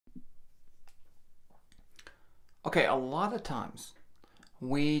Okay, a lot of times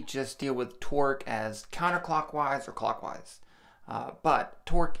we just deal with torque as counterclockwise or clockwise. But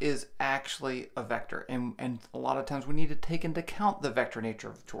torque is actually a vector, and a lot of times we need to take into account the vector nature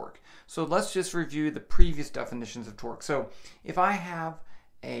of torque. So let's just review the previous definitions of torque. So if I have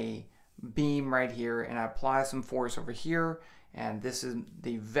a beam right here and I apply some force over here, and this is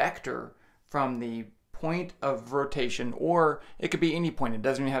the vector from the point of rotation, or it could be any point, it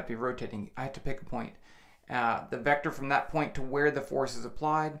doesn't even have to be rotating, I have to pick a point. The vector from that point to where the force is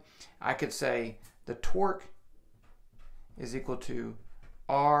applied, I could say the torque is equal to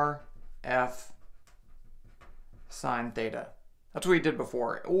RF sine theta. That's what we did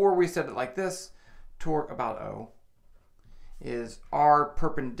before. Or we said it like this, torque about O is R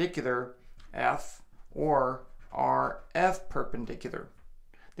perpendicular F or RF perpendicular.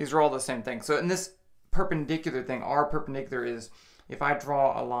 These are all the same thing. So in this perpendicular thing, R perpendicular is if I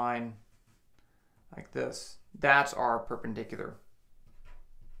draw a line like this, that's R perpendicular.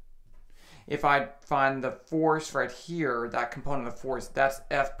 If I find the force right here, that component of force, that's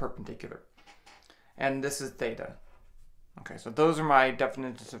F perpendicular. And this is theta. Okay, so those are my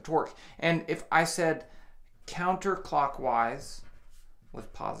definitions of torque. And if I said counterclockwise was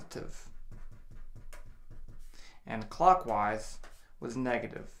positive and clockwise was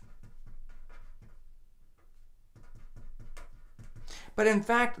negative. But in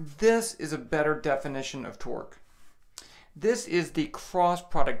fact, this is a better definition of torque. This is the cross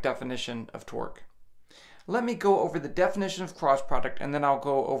product definition of torque. Let me go over the definition of cross product and then I'll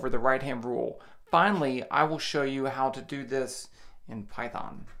go over the right-hand rule. Finally, I will show you how to do this in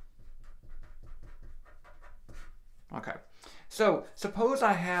Python. Okay, so suppose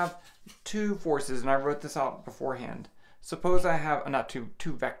I have two forces, and I wrote this out beforehand. Suppose I have, not two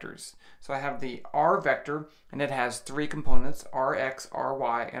vectors. So I have the R vector, and it has three components, Rx,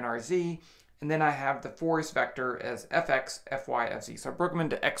 Ry, and Rz. And then I have the force vector as Fx, Fy, Fz. So I broke them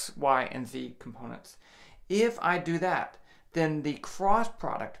into X, Y, and Z components. If I do that, then the cross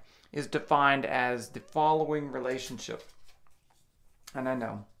product is defined as the following relationship. And I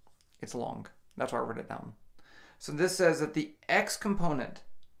know, it's long. That's why I wrote it down. So this says that the X component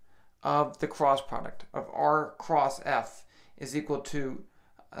of the cross product of R cross F is equal to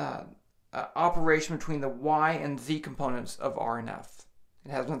operation between the Y and Z components of R and F. It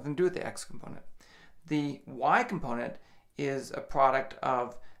has nothing to do with the X component. The Y component is a product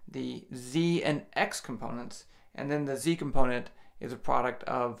of the Z and X components, and then the Z component is a product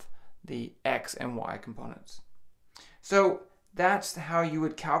of the X and Y components. So that's how you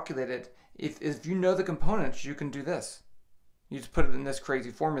would calculate it. If you know the components, you can do this. You just put it in this crazy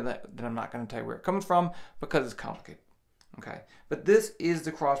formula that I'm not going to tell you where it comes from because it's complicated. Okay, but this is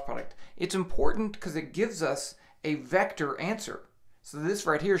the cross product. It's important because it gives us a vector answer. So this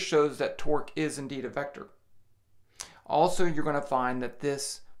right here shows that torque is indeed a vector. Also, you're going to find that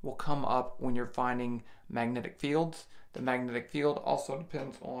this will come up when you're finding magnetic fields. The magnetic field also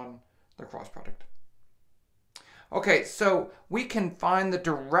depends on the cross product. Okay, so we can find the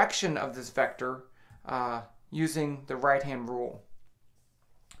direction of this vector using the right-hand rule.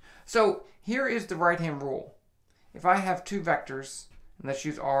 So here is the right-hand rule. If I have two vectors, and let's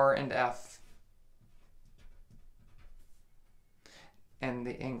use R and F, and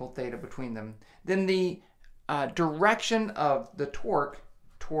the angle theta between them, then the direction of the torque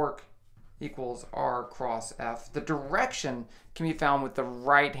equals R cross F. The direction can be found with the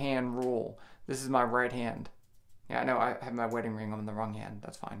right-hand rule. This is my right hand. Yeah, I know I have my wedding ring on the wrong hand.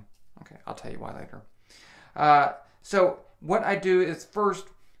 That's fine. Okay, I'll tell you why later. So what I do is first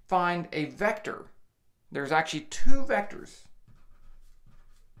find a vector. There's actually two vectors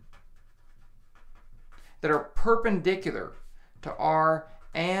that are perpendicular to R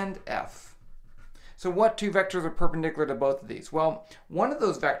and F. So what two vectors are perpendicular to both of these? Well, one of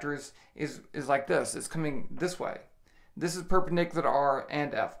those vectors is like this. It's coming this way. This is perpendicular to R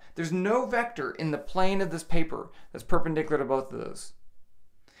and F. There's no vector in the plane of this paper that's perpendicular to both of those.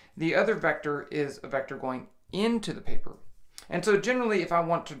 The other vector is a vector going into the paper. And so generally, if I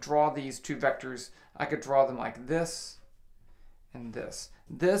want to draw these two vectors, I could draw them like this and this.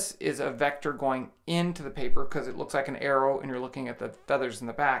 This is a vector going into the paper because it looks like an arrow and you're looking at the feathers in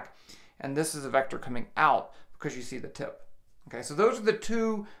the back. And this is a vector coming out because you see the tip. Okay, so those are the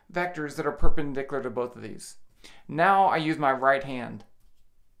two vectors that are perpendicular to both of these. Now I use my right hand.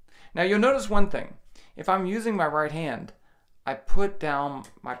 Now you'll notice one thing. If I'm using my right hand, I put down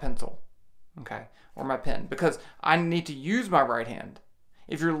my pencil, okay, or my pen, because I need to use my right hand.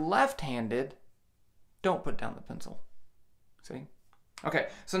 If you're left-handed, don't put down the pencil. See? Okay,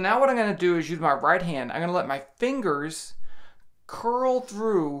 so now what I'm going to do is use my right hand. I'm going to let my fingers curl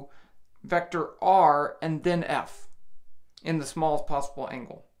through vector r and then f in the smallest possible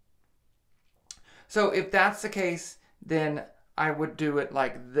angle. So if that's the case, then I would do it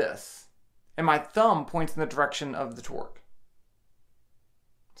like this. And my thumb points in the direction of the torque.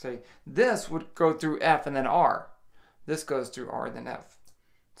 Say this would go through F and then R. This goes through R and then F.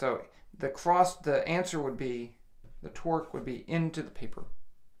 So the answer would be, the torque would be into the paper,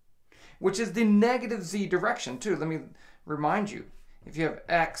 which is the negative Z direction too. Let me remind you, if you have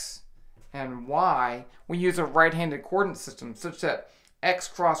X and Y, we use a right-handed coordinate system such that X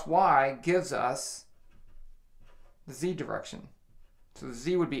cross Y gives us the Z direction. So the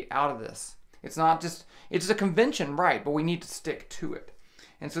Z would be out of this. It's a convention, right, but we need to stick to it.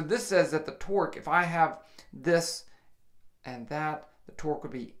 And so this says that the torque, if I have this and that, the torque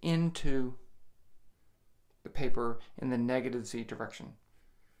would be into the paper in the negative Z direction.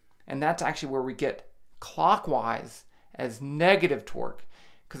 And that's actually where we get clockwise as negative torque,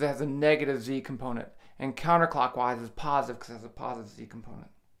 because it has a negative Z component, and counterclockwise is positive because it has a positive Z component.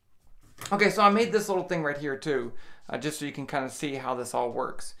 Okay, so I made this little thing right here too, just so you can kind of see how this all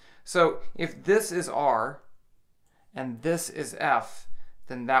works. So if this is R and this is F,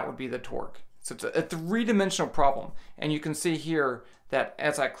 then that would be the torque. So it's a three-dimensional problem. And you can see here that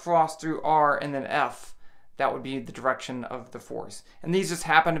as I cross through R and then F, that would be the direction of the force. And these just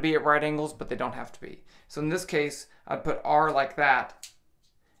happen to be at right angles, but they don't have to be. So in this case, I'd put R like that,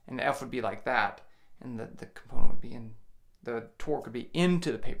 and F would be like that, and the component would be in, the torque would be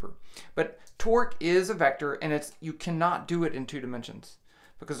into the paper. But torque is a vector, and you cannot do it in 2 dimensions,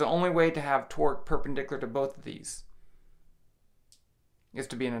 because the only way to have torque perpendicular to both of these is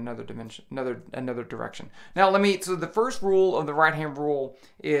to be in another dimension, another direction. Now so the first rule of the right-hand rule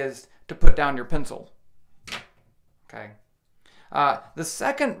is to put down your pencil. Okay. The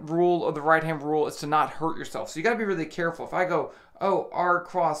second rule of the right-hand rule is to not hurt yourself. So you got to be really careful. If I go, oh, R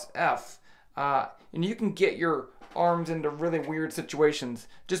cross F, and you can get your arms into really weird situations,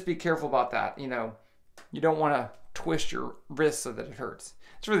 just be careful about that. You know, you don't want to twist your wrist so that it hurts.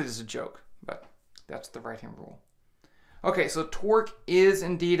 It's really just a joke, but that's the right-hand rule. Okay, so torque is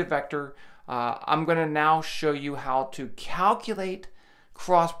indeed a vector. I'm going to now show you how to calculate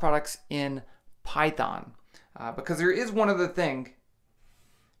cross products in Python. Because there is one other thing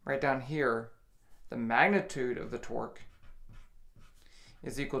right down here. The magnitude of the torque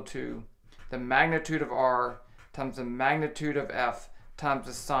is equal to the magnitude of R times the magnitude of F times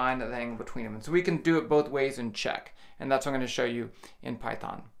the sine of the angle between them. And so we can do it both ways and check. And that's what I'm going to show you in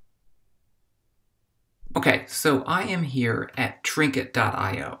Python. Okay, so I am here at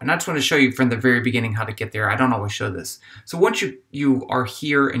trinket.io, and I just want to show you from the very beginning how to get there. I don't always show this. So once you are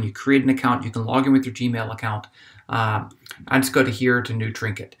here and you create an account, you can log in with your Gmail account. I just go to here to new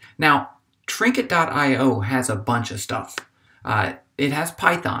Trinket. Now, trinket.io has a bunch of stuff. It has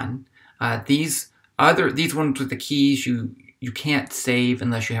Python. These ones with the keys you can't save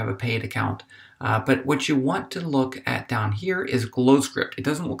unless you have a paid account. But what you want to look at down here is GlowScript. It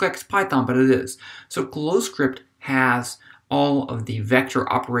doesn't look like it's Python, but it is. So GlowScript has all of the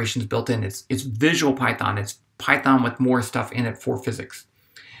vector operations built in. It's visual Python. It's Python with more stuff in it for physics.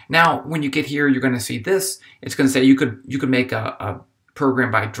 Now, when you get here, you're going to see this. It's going to say you could make a program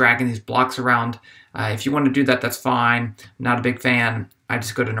by dragging these blocks around. If you want to do that, that's fine. I'm not a big fan. I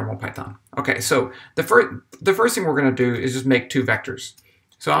just go to normal Python. Okay, so the first thing we're going to do is just make 2 vectors.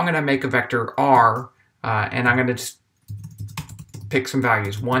 So I'm going to make a vector R, and I'm going to just pick some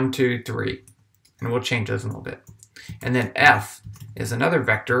values, 1, 2, 3, and we'll change those in a little bit. And then F is another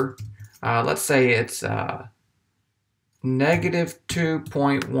vector. Let's say it's negative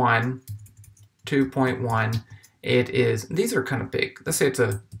 2.1, 2.1. It is, these are kind of big. Let's say it's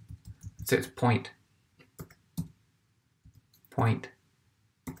point.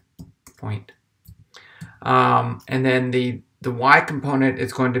 And then the y component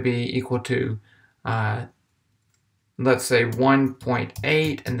is going to be equal to, let's say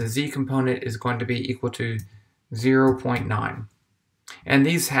 1.8, and the z component is going to be equal to 0.9. And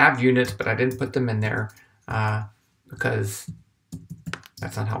these have units, but I didn't put them in there because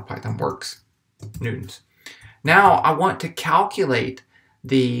that's not how Python works, newtons. Now I want to calculate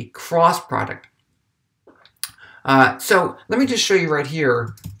the cross product. So let me just show you right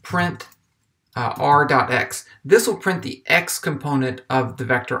here, print r.x. This will print the x component of the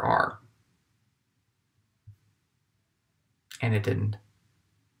vector r. And it didn't.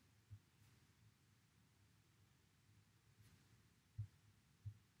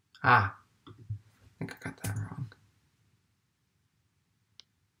 I think I got that wrong.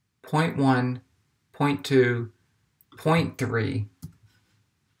 0.1, 0.2, 0.3.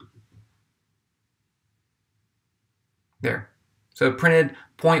 There. So it printed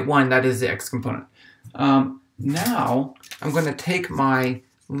 0.1, that is the x component. Now I'm going to take my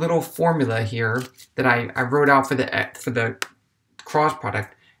little formula here that I wrote out for the cross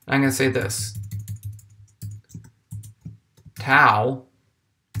product, and I'm going to say this: tau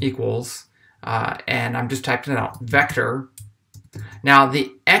equals, and I'm just typing it out, vector. Now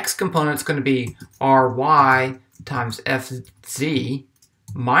the x component is going to be ry times fz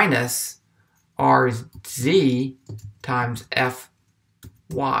minus rz times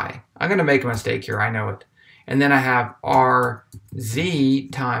fy. I'm going to make a mistake here, I know it. And then I have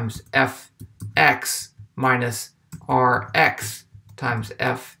rz times fx minus rx times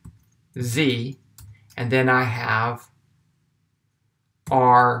fz. And then I have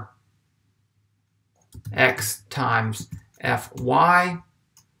rx times fy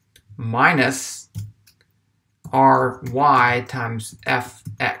minus ry times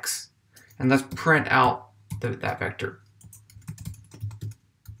fx. And let's print out that vector.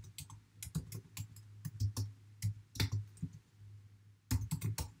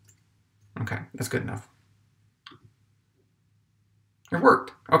 Okay, that's good enough. It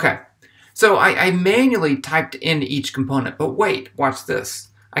worked. Okay, so I manually typed in each component, but wait, watch this.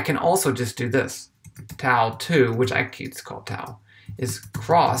 I can also just do this. Tau2, which it's called tau, is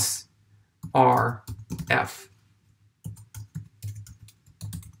cross rf.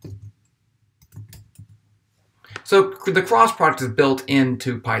 So the cross product is built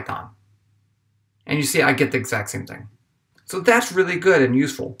into Python. And you see I get the exact same thing. So that's really good and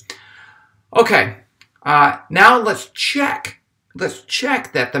useful. Okay, now let's check. Let's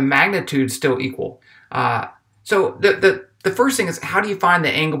check that the magnitude is still equal. So the first thing is, how do you find the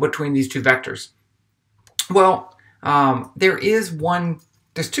angle between these two vectors? Well, there's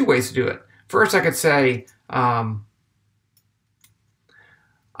two ways to do it. First, I could say, I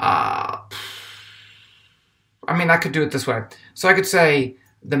could do it this way. So I could say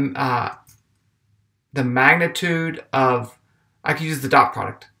the magnitude of, I could use the dot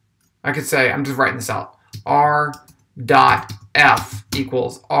product. I could say, I'm just writing this out, r dot f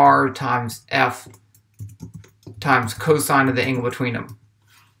equals r times f times cosine of the angle between them.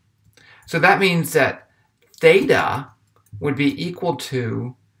 So that means that theta would be equal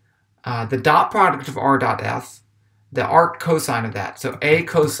to the dot product of r dot f, the arc cosine of that. So a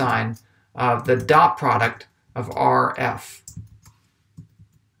cosine of the dot product of rf.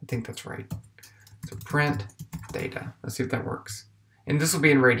 I think that's right. So print theta. Let's see if that works. And this will be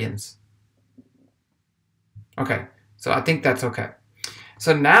in radians. Okay, so I think that's okay.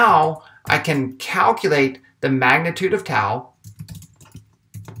 So now I can calculate the magnitude of tau.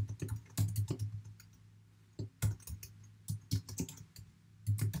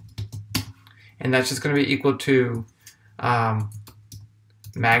 And that's just going to be equal to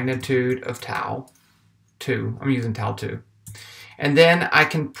magnitude of tau 2. I'm using tau 2. And then I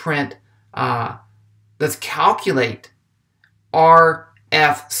can print, let's calculate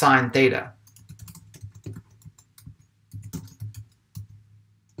RF sine theta.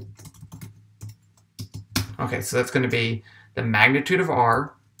 Okay, so that's going to be the magnitude of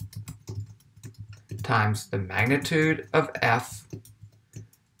R times the magnitude of F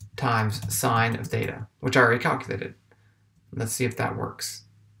times sine of theta, which I already calculated. Let's see if that works.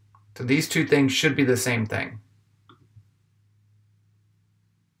 So these two things should be the same thing.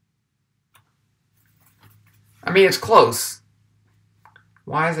 I mean, it's close.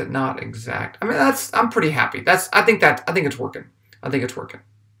 Why is it not exact? I mean, I'm pretty happy. I think it's working. I think it's working.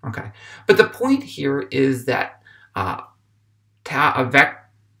 Okay. But the point here is that the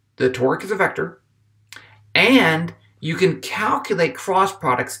torque is a vector, and you can calculate cross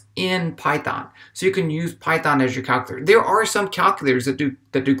products in Python. So you can use Python as your calculator. There are some calculators that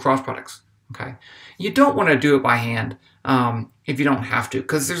do cross products. Okay. You don't want to do it by hand if you don't have to,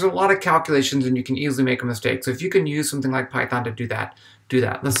 because there's a lot of calculations and you can easily make a mistake. So if you can use something like Python to do that, do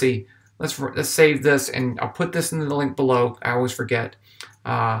that. Let's see. Let's save this, and I'll put this in the link below. I always forget.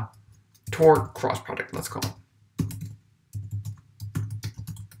 Torque cross product. Let's call it.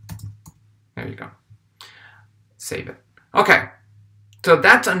 There you go. Save it. Okay, so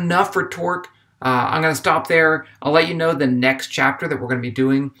that's enough for torque. I'm going to stop there. I'll let you know the next chapter that we're going to be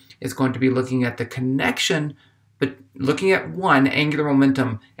doing is going to be looking at the connection, but looking at 1, angular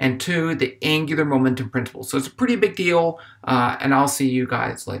momentum, and 2, the angular momentum principle. So it's a pretty big deal, and I'll see you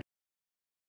guys later.